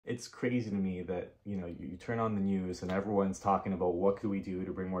it's crazy to me that, you know, you turn on the news and everyone's talking about what could we do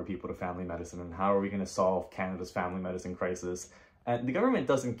to bring more people to family medicine and how are we going to solve Canada's family medicine crisis. And the government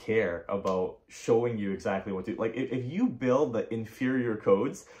doesn't care about showing you exactly what to do. Like, if you build the inferior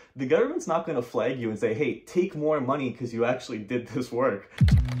codes, the government's not going to flag you and say, hey, take more money because you actually did this work.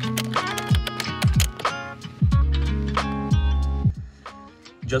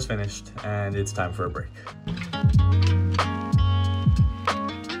 Just finished, and it's time for a break.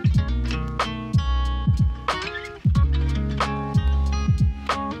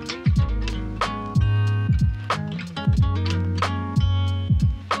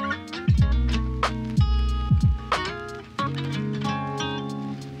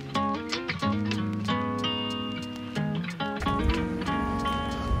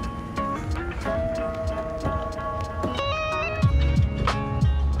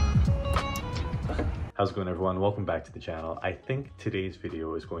 How's it going, everyone? Welcome back to the channel. I think today's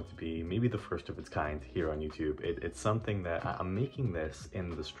video is going to be maybe the first of its kind here on YouTube. It's something that I'm making this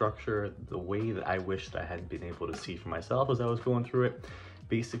in the structure, the way that I wish that I had been able to see for myself as I was going through it.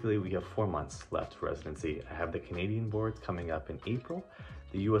 Basically, we have 4 months left for residency. I have the Canadian boards coming up in April.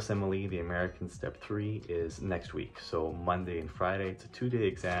 The USMLE, the American Step 3, is next week. So Monday and Friday, it's a 2-day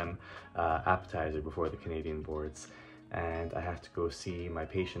exam, appetizer before the Canadian boards. And I have to go see my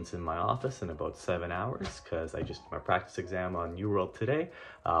patients in my office in about 7 hours because I just did my practice exam on UWorld today.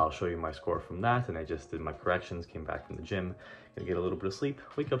 I'll show you my score from that, and I just did my corrections, came back from the gym, gonna get a little bit of sleep,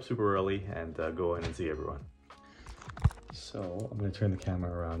 wake up super early, and go in and see everyone. So I'm gonna turn the camera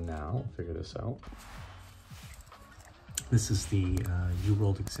around now, figure this out. This is the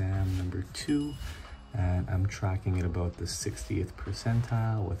UWorld exam number 2, and I'm tracking at about the 60th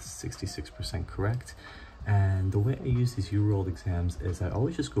percentile with 66% correct. And the way I use these UWorld exams is I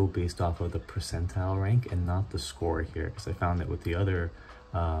always just go based off of the percentile rank and not the score here, because I found that with the other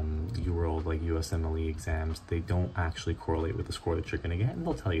UWorld, like USMLE exams, they don't actually correlate with the score that you're going to get, and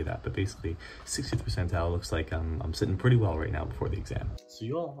they'll tell you that. But basically, 60th percentile looks like I'm sitting pretty well right now before the exam. So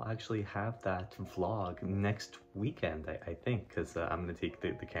you'll actually have that vlog next weekend, I think, because I'm going to take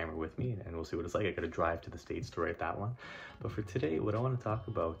the camera with me, and we'll see what it's like. I got to drive to the States to write that one. But for today, what I want to talk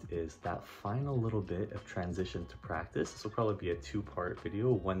about is that final little bit of transition to practice. This will probably be a 2-part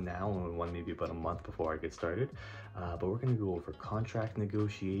video, one now and one maybe about a month before I get started. But we're going to go over contract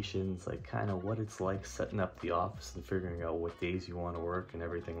negotiations, like kind of what it's like setting up the office and figuring out what days you want to work and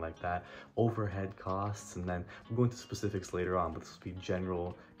everything like that, overhead costs, and then we'll go into specifics later on, but this will be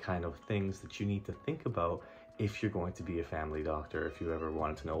general kind of things that you need to think about if you're going to be a family doctor, if you ever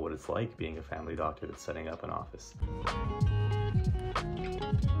wanted to know what it's like being a family doctor that's setting up an office.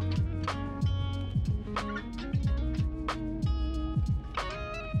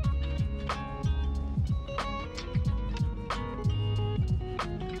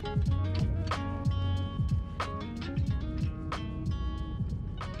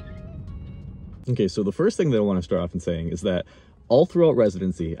 Okay, so the first thing that I want to start off in saying is that all throughout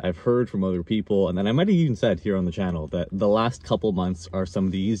residency, I've heard from other people, and then I might have even said here on the channel, that the last couple months are some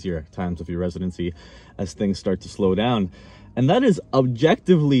of the easier times of your residency as things start to slow down. And that is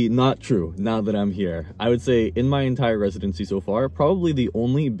objectively not true now that I'm here. I would say in my entire residency so far, probably the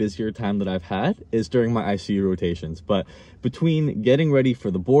only busier time that I've had is during my ICU rotations. But between getting ready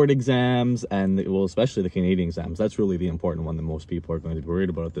for the board exams and, well, especially the Canadian exams, that's really the important one that most people are going to be worried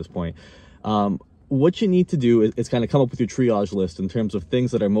about at this point. What you need to do is kind of come up with your triage list in terms of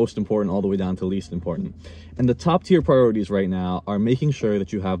things that are most important all the way down to least important. And the top tier priorities right now are making sure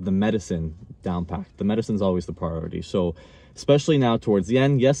that you have the medicine down packed. The medicine's always the priority. So especially now towards the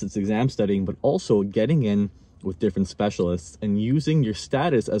end, yes, it's exam studying, but also getting in with different specialists and using your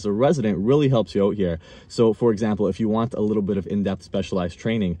status as a resident really helps you out here. So for example, if you want a little bit of in-depth specialized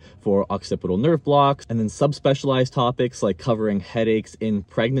training for occipital nerve blocks and then subspecialized topics like covering headaches in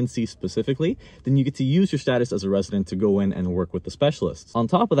pregnancy specifically, then you get to use your status as a resident to go in and work with the specialists. On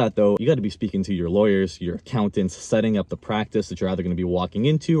top of that though, you got to be speaking to your lawyers, your accountants, setting up the practice that you're either going to be walking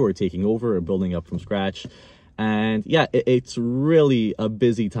into or taking over or building up from scratch. And yeah, it's really a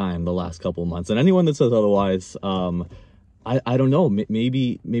busy time the last couple of months. And anyone that says otherwise, I don't know,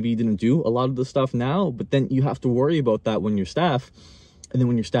 maybe you didn't do a lot of the stuff now, but then you have to worry about that when you're staff. And then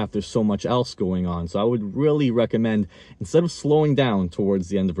when you're staff, there's so much else going on. So I would really recommend, instead of slowing down towards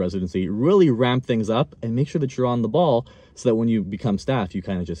the end of residency, really ramp things up and make sure that you're on the ball so that when you become staff, you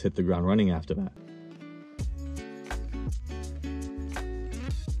kind of just hit the ground running after that.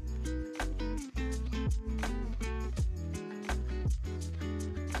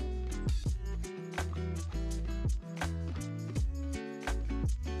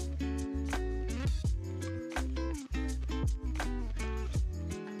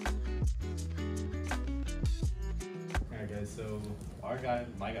 so my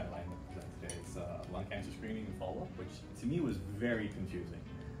guideline that we present today is lung cancer screening and follow-up, which to me was very confusing.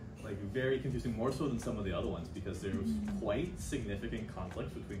 Like very confusing, more so than some of the other ones, because there was quite significant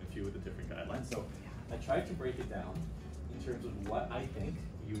conflicts between a few of the different guidelines. So I tried to break it down in terms of what I think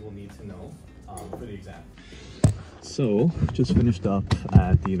you will need to know for the exam. So, just finished up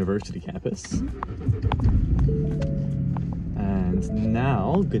at the university campus. And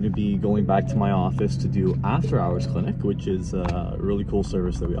now going to be going back to my office to do after hours clinic, which is a really cool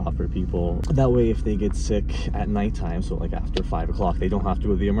service that we offer people. That way, if they get sick at nighttime, so like after 5 o'clock, they don't have to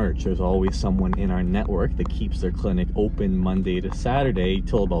go to the emerge. There's always someone in our network that keeps their clinic open Monday to Saturday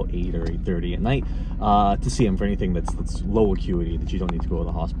till about 8 or 8:30 at night to see them for anything that's low acuity that you don't need to go to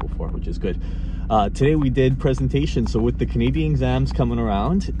the hospital for, which is good. Today we did presentations. So with the Canadian exams coming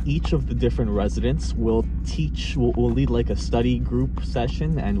around, each of the different residents will lead like a study group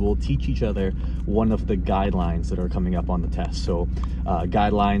session, and we'll teach each other one of the guidelines that are coming up on the test. So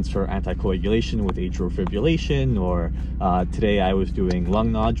guidelines for anticoagulation with atrial fibrillation, or today I was doing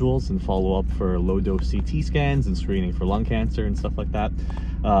lung nodules and follow-up for low-dose CT scans and screening for lung cancer and stuff like that.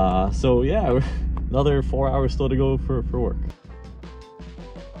 So yeah, another 4 hours still to go for work.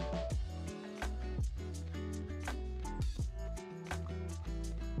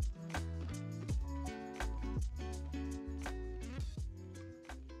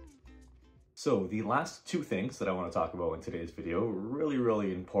 So the last two things that I want to talk about in today's video are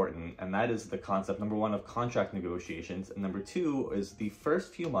really important, and that is the concept, number one, of contract negotiations, and number two is the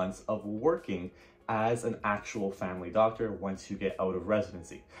first few months of working as an actual family doctor once you get out of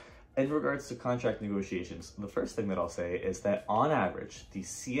residency. In regards to contract negotiations, the first thing that I'll say is that on average, the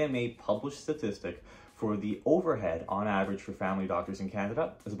CMA published statistic for the overhead on average for family doctors in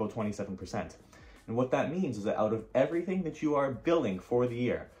Canada is about 27%. And what that means is that out of everything that you are billing for the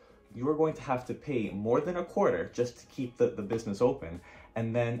year, you are going to have to pay more than a quarter just to keep the business open,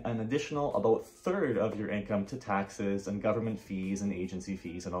 and then an additional about third of your income to taxes and government fees and agency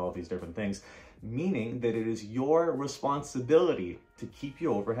fees and all of these different things, meaning that it is your responsibility to keep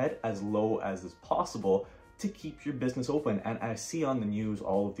your overhead as low as is possible to keep your business open. And I see on the news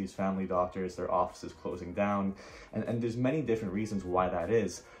all of these family doctors, their offices closing down, and there's many different reasons why that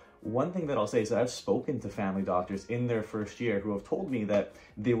is. One thing that I'll say is that I've spoken to family doctors in their first year who have told me that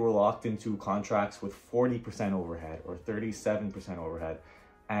they were locked into contracts with 40% overhead or 37% overhead.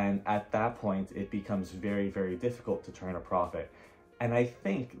 And at that point, it becomes very difficult to turn a profit. And I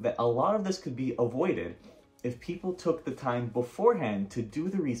think that a lot of this could be avoided if people took the time beforehand to do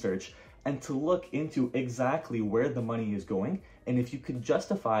the research and to look into exactly where the money is going. And if you could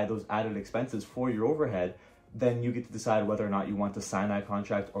justify those added expenses for your overhead, then you get to decide whether or not you want to sign that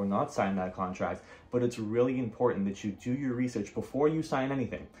contract or not sign that contract. But it's really important that you do your research before you sign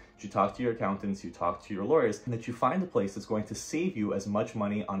anything. That you talk to your accountants, you talk to your lawyers, and that you find a place that's going to save you as much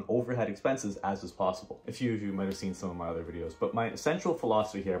money on overhead expenses as is possible. A few of you might have seen some of my other videos, but my central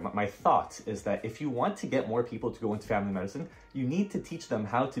philosophy here, my thought is that if you want to get more people to go into family medicine, you need to teach them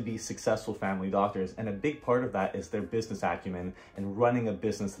how to be successful family doctors. And a big part of that is their business acumen and running a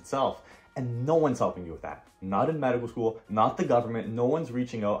business itself. And no one's helping you with that. Not in medical school, not the government, no one's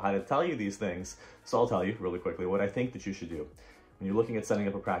reaching out how to tell you these things. So I'll tell you really quickly what I think that you should do. When you're looking at setting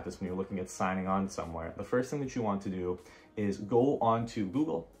up a practice, when you're looking at signing on somewhere, the first thing that you want to do is go onto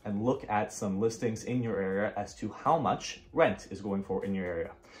Google and look at some listings in your area as to how much rent is going for in your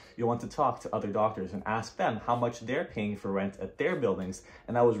area. You'll want to talk to other doctors and ask them how much they're paying for rent at their buildings,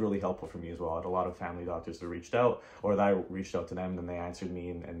 and that was really helpful for me as well. I had a lot of family doctors that reached out, or that I reached out to them and they answered me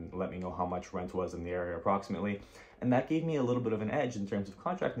and let me know how much rent was in the area approximately. And that gave me a little bit of an edge in terms of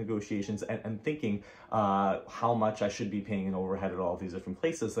contract negotiations and thinking how much I should be paying in overhead at all these different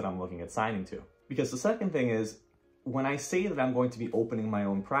places that I'm looking at signing to. Because the second thing is, when I say that I'm going to be opening my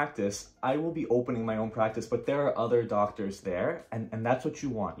own practice, I will be opening my own practice, but there are other doctors there, and that's what you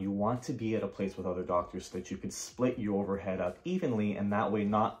want. You want to be at a place with other doctors so that you can split your overhead up evenly, and that way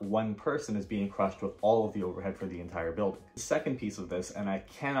not one person is being crushed with all of the overhead for the entire building. The second piece of this, and I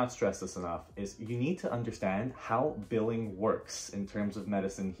cannot stress this enough, is you need to understand how billing works in terms of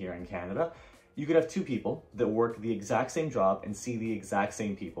medicine here in Canada. You could have two people that work the exact same job and see the exact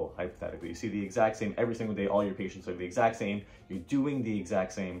same people, hypothetically. You see the exact same every single day, all your patients are the exact same, you're doing the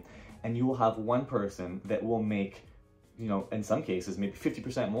exact same, and you will have one person that will make, you know, in some cases, maybe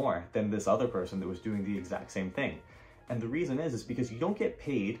 50% more than this other person that was doing the exact same thing. And the reason is because you don't get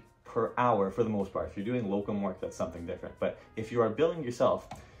paid per hour for the most part. If you're doing locum work, that's something different. But if you are billing yourself,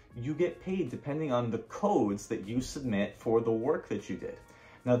 you get paid depending on the codes that you submit for the work that you did.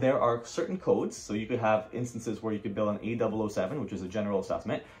 Now, there are certain codes, so you could have instances where you could bill an A007, which is a general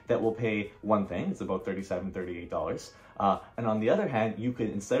assessment, that will pay one thing. It's about $37, $38. And on the other hand, you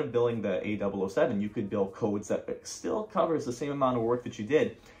could, instead of billing the A007, you could bill codes that still covers the same amount of work that you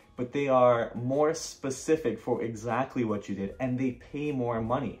did, but they are more specific for exactly what you did, and they pay more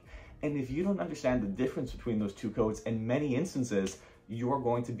money. And if you don't understand the difference between those two codes, in many instances, you're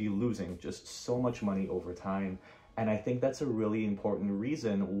going to be losing just so much money over time. And I think that's a really important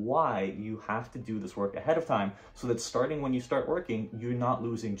reason why you have to do this work ahead of time, so that starting when you start working, you're not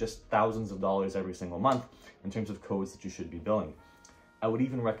losing just thousands of dollars every single month in terms of codes that you should be billing. I would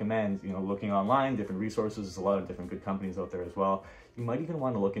even recommend, looking online, different resources. There's a lot of different good companies out there as well. You might even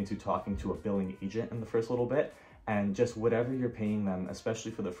want to look into talking to a billing agent in the first little bit, and just whatever you're paying them,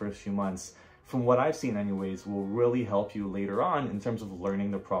 especially for the first few months, from what I've seen anyways, will really help you later on in terms of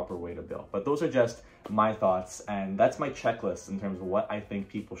learning the proper way to bill. But those are just my thoughts, and that's my checklist in terms of what I think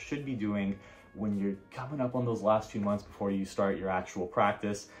people should be doing when you're coming up on those last few months before you start your actual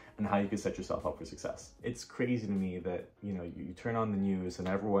practice, and how you can set yourself up for success. It's crazy to me that, you turn on the news and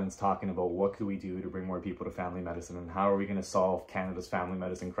everyone's talking about what could we do to bring more people to family medicine, and how are we going to solve Canada's family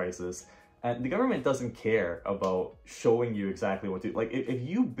medicine crisis. And the government doesn't care about showing you exactly what to do. Like, if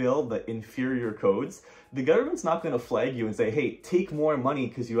you build the inferior codes, the government's not going to flag you and say, hey, take more money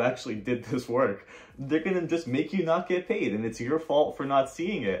because you actually did this work. They're going to just make you not get paid, and it's your fault for not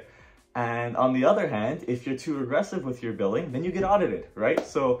seeing it. And on the other hand, if you're too aggressive with your billing, then you get audited, right?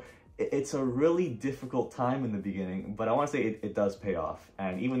 So it's a really difficult time in the beginning, but I want to say it does pay off.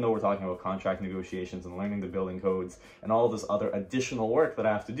 And even though we're talking about contract negotiations and learning the billing codes and all this other additional work that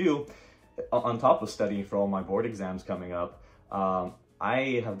I have to do, on top of studying for all my board exams coming up,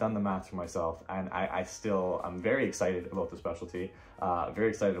 I have done the math for myself, and I'm very excited about the specialty, very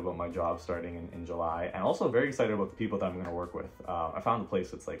excited about my job starting in July, and also very excited about the people that I'm going to work with. I found a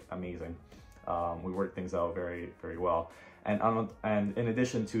place that's like amazing. We work things out very, very well. And in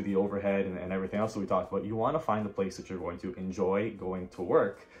addition to the overhead and everything else that we talked about, you want to find a place that you're going to enjoy going to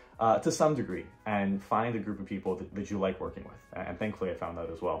work to some degree, and find a group of people that you like working with. And thankfully I found that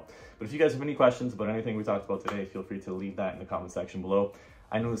as well. But if you guys have any questions about anything we talked about today, feel free to leave that in the comment section below.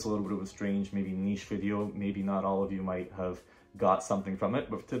 I know it's a little bit of a strange, maybe niche video. Maybe not all of you might have got something from it,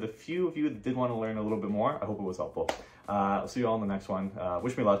 but to the few of you that did want to learn a little bit more, I hope it was helpful. I'll see you all in the next one.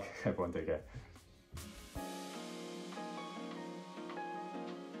 Wish me luck. Everyone take care.